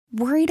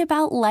Worried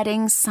about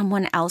letting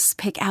someone else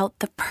pick out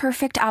the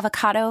perfect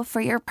avocado for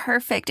your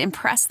perfect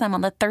impress them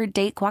on the third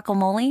date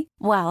guacamole?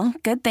 Well,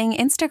 good thing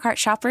Instacart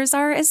shoppers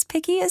are as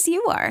picky as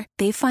you are.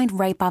 They find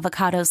ripe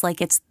avocados like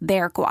it's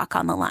their guac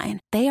on the line.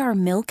 They are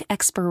milk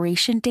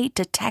expiration date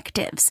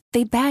detectives.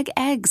 They bag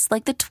eggs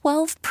like the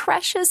 12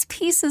 precious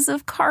pieces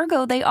of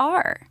cargo they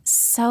are.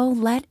 So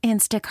let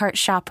Instacart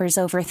shoppers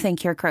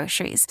overthink your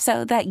groceries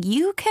so that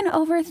you can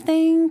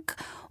overthink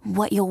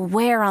what you'll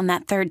wear on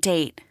that third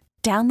date.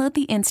 Download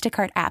the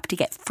Instacart app to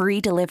get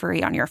free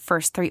delivery on your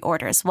first 3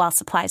 orders while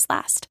supplies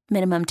last.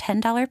 Minimum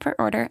 $10 per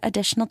order.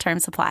 Additional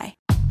terms apply.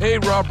 Hey,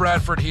 Rob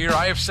Bradford here.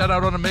 I have set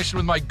out on a mission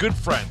with my good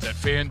friends at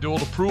FanDuel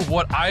to prove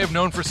what I have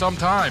known for some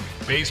time.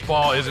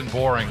 Baseball isn't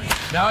boring.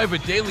 Now I have a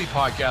daily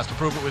podcast to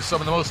prove it with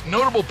some of the most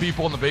notable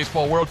people in the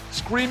baseball world,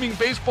 screaming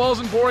baseball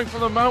isn't boring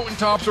from the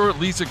mountaintops, or at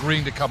least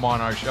agreeing to come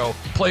on our show.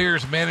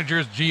 Players,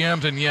 managers,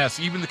 GMs, and yes,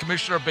 even the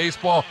commissioner of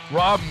baseball,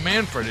 Rob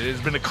Manfred. It has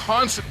been a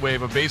constant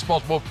wave of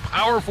baseball's most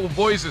powerful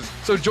voices.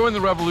 So join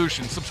the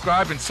revolution.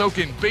 Subscribe and soak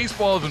in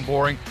Baseball Isn't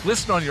Boring.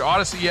 Listen on your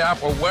Odyssey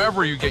app or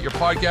wherever you get your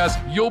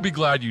podcasts. You'll be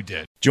glad you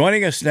did.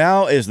 Joining us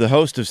now is the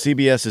host of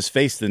CBS's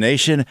Face the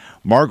Nation,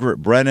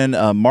 Margaret Brennan.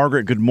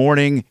 Margaret, good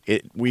morning.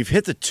 We've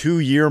hit the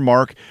 2-year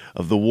mark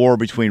of the war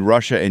between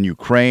Russia and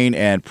Ukraine,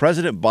 and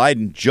President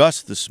Biden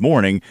just this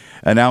morning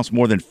announced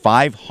more than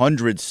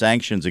 500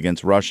 sanctions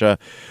against Russia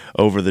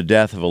over the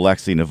death of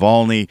Alexei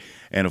Navalny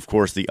and, of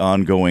course, the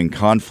ongoing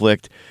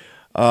conflict.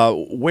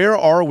 Where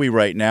are we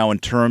right now in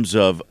terms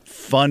of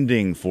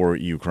funding for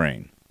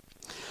Ukraine?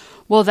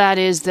 Well, that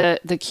is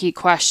the key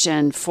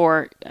question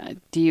for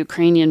the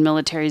Ukrainian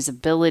military's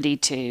ability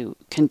to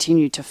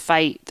continue to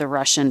fight the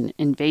Russian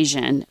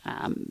invasion.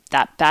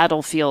 That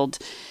battlefield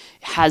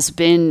has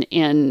been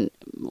in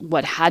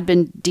what had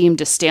been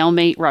deemed a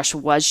stalemate. Russia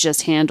was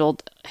just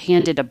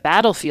handed a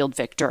battlefield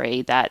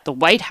victory that the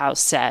White House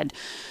said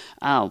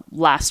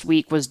last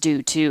week was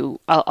due to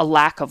a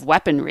lack of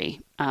weaponry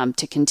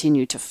to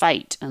continue to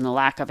fight and the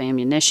lack of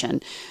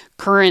ammunition.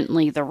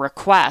 Currently, the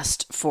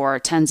request for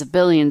tens of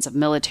billions of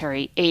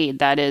military aid,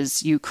 that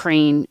is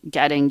Ukraine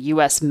getting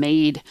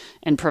U.S.-made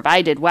and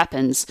provided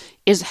weapons,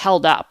 is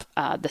held up.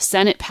 The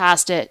Senate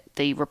passed it.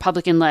 The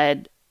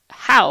Republican-led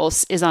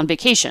House is on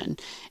vacation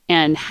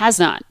and has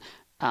not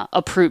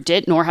approved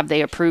it, nor have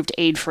they approved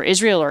aid for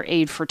Israel or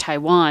aid for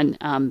Taiwan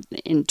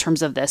in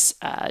terms of this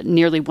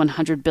nearly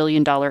 $100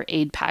 billion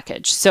aid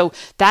package. So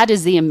that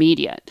is the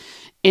immediate.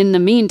 In the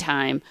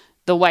meantime,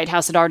 the White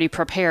House had already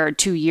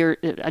prepared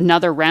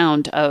another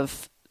round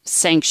of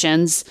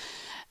sanctions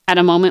at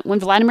a moment when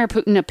Vladimir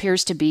Putin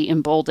appears to be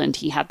emboldened.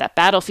 He had that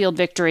battlefield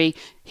victory.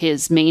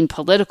 His main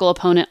political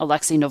opponent,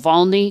 Alexei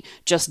Navalny,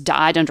 just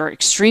died under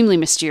extremely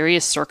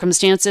mysterious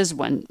circumstances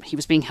when he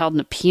was being held in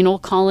a penal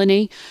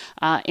colony.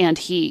 And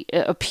he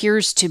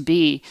appears to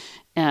be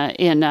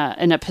in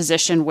a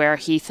position where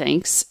he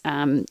thinks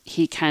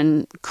he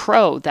can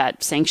crow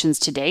that sanctions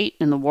to date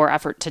and the war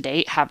effort to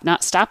date have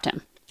not stopped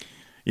him.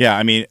 Yeah,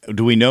 I mean,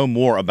 do we know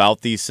more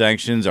about these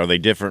sanctions? Are they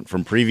different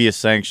from previous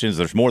sanctions?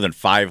 There's more than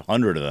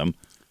 500 of them.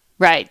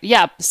 Right.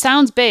 Yeah.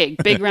 Sounds big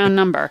round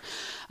number.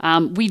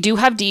 We do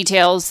have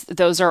details.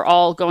 Those are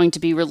all going to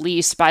be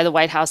released by the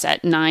White House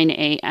at 9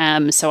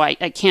 a.m. So I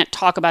can't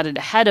talk about it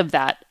ahead of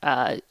that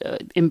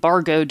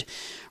embargoed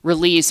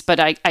release, but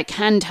I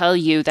can tell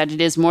you that it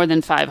is more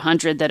than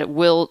 500, that it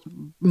will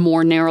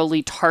more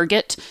narrowly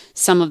target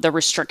some of the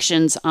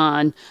restrictions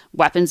on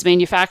weapons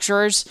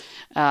manufacturers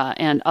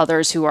and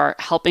others who are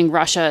helping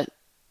Russia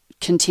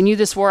continue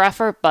this war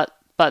effort.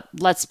 But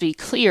let's be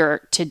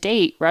clear, to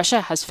date,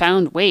 Russia has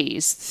found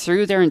ways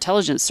through their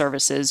intelligence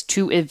services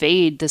to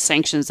evade the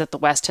sanctions that the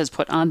West has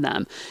put on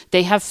them.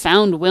 They have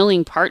found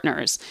willing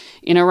partners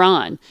in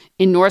Iran,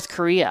 in North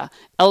Korea,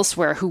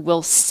 elsewhere, who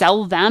will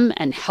sell them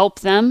and help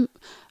them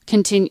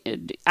continue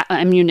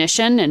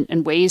ammunition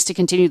and ways to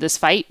continue this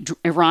fight.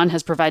 Iran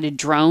has provided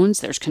drones.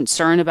 There's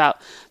concern about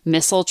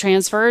missile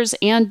transfers,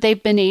 and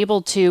they've been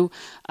able to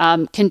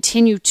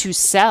continue to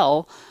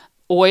sell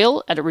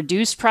oil at a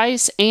reduced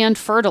price and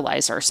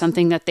fertilizer,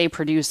 something that they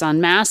produce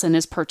en masse and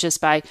is purchased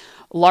by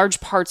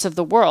large parts of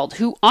the world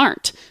who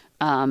aren't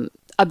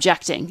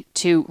objecting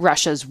to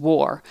Russia's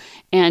war.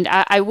 And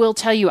I will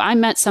tell you, I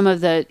met some of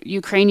the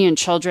Ukrainian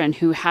children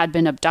who had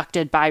been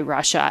abducted by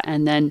Russia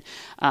and then,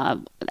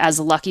 as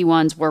the lucky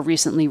ones, were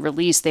recently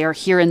released. They are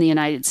here in the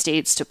United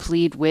States to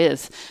plead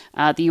with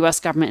the U.S.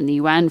 government and the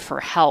UN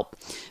for help.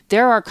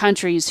 There are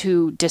countries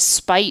who,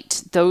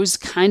 despite those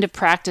kind of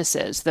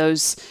practices,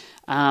 those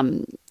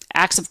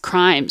acts of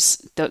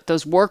crimes,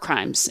 those war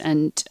crimes,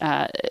 and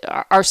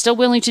are still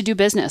willing to do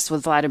business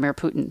with Vladimir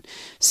Putin.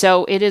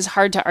 So it is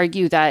hard to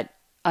argue that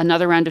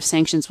another round of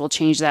sanctions will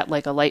change that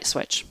like a light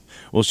switch.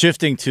 Well,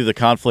 shifting to the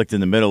conflict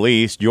in the Middle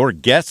East, your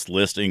guest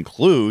list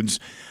includes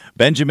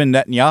Benjamin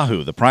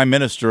Netanyahu, the Prime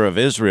Minister of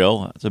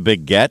Israel. That's a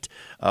big get.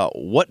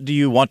 What do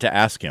you want to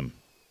ask him?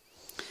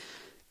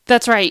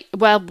 That's right.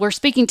 Well, we're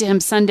speaking to him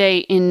Sunday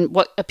in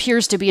what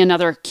appears to be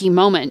another key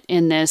moment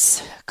in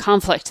this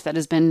conflict that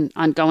has been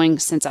ongoing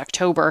since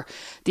October.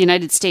 The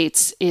United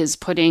States is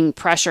putting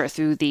pressure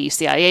through the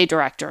CIA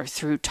director,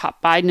 through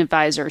top Biden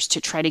advisors,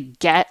 to try to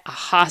get a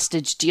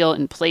hostage deal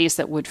in place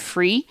that would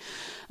free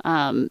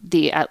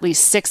the at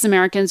least 6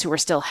 Americans who are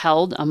still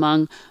held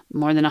among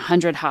more than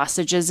 100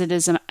 hostages, it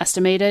is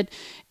estimated,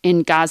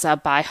 in Gaza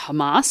by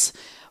Hamas.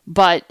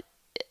 But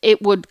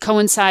it would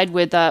coincide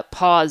with a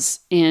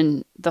pause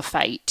in the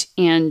fight.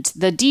 And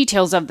the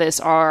details of this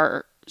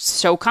are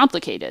so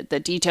complicated. The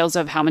details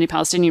of how many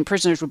Palestinian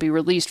prisoners would be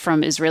released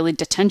from Israeli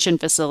detention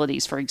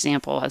facilities, for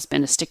example, has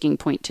been a sticking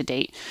point to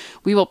date.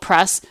 We will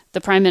press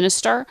the prime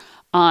minister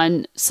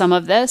on some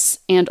of this,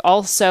 and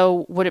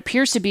also what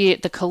appears to be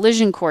the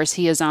collision course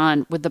he is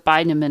on with the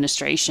Biden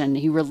administration.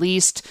 He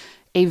released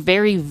a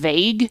very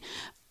vague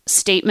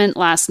statement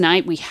last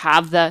night. We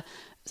have the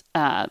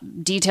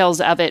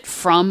details of it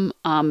from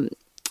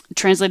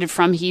translated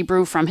from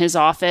Hebrew from his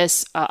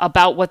office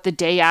about what the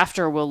day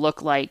after will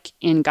look like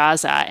in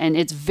Gaza. And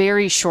it's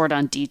very short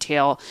on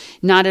detail,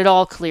 not at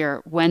all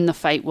clear when the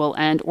fight will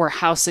end or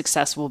how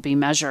success will be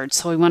measured.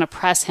 So we want to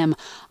press him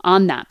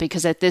on that,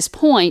 because at this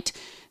point,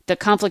 the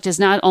conflict is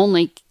not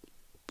only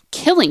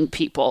killing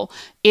people,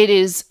 it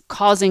is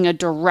causing a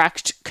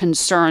direct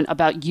concern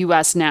about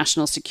U.S.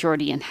 national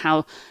security and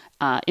how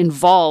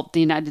involved the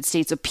United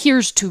States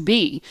appears to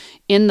be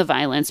in the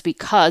violence,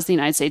 because the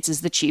United States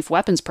is the chief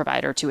weapons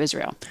provider to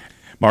Israel.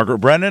 Margaret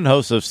Brennan,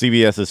 host of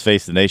CBS's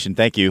Face the Nation.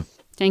 Thank you.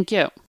 Thank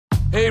you.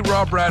 Hey,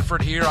 Rob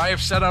Bradford here. I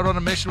have set out on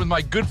a mission with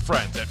my good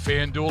friends at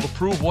FanDuel to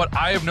prove what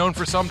I have known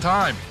for some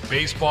time.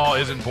 Baseball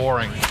isn't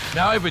boring.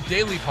 Now I have a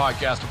daily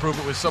podcast to prove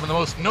it with some of the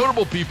most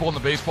notable people in the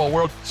baseball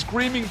world,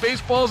 screaming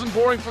baseball isn't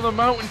boring from the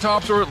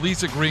mountaintops, or at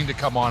least agreeing to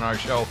come on our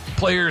show.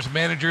 Players,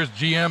 managers,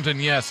 GMs,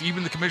 and yes,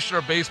 even the commissioner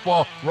of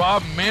baseball,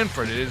 Rob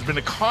Manfred. It has been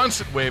a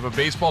constant wave of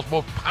baseball's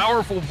most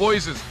powerful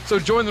voices. So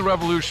join the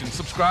revolution.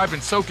 Subscribe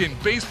and soak in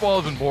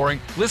Baseball Isn't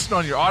Boring. Listen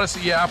on your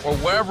Odyssey app or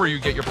wherever you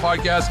get your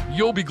podcasts.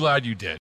 You'll be glad you did.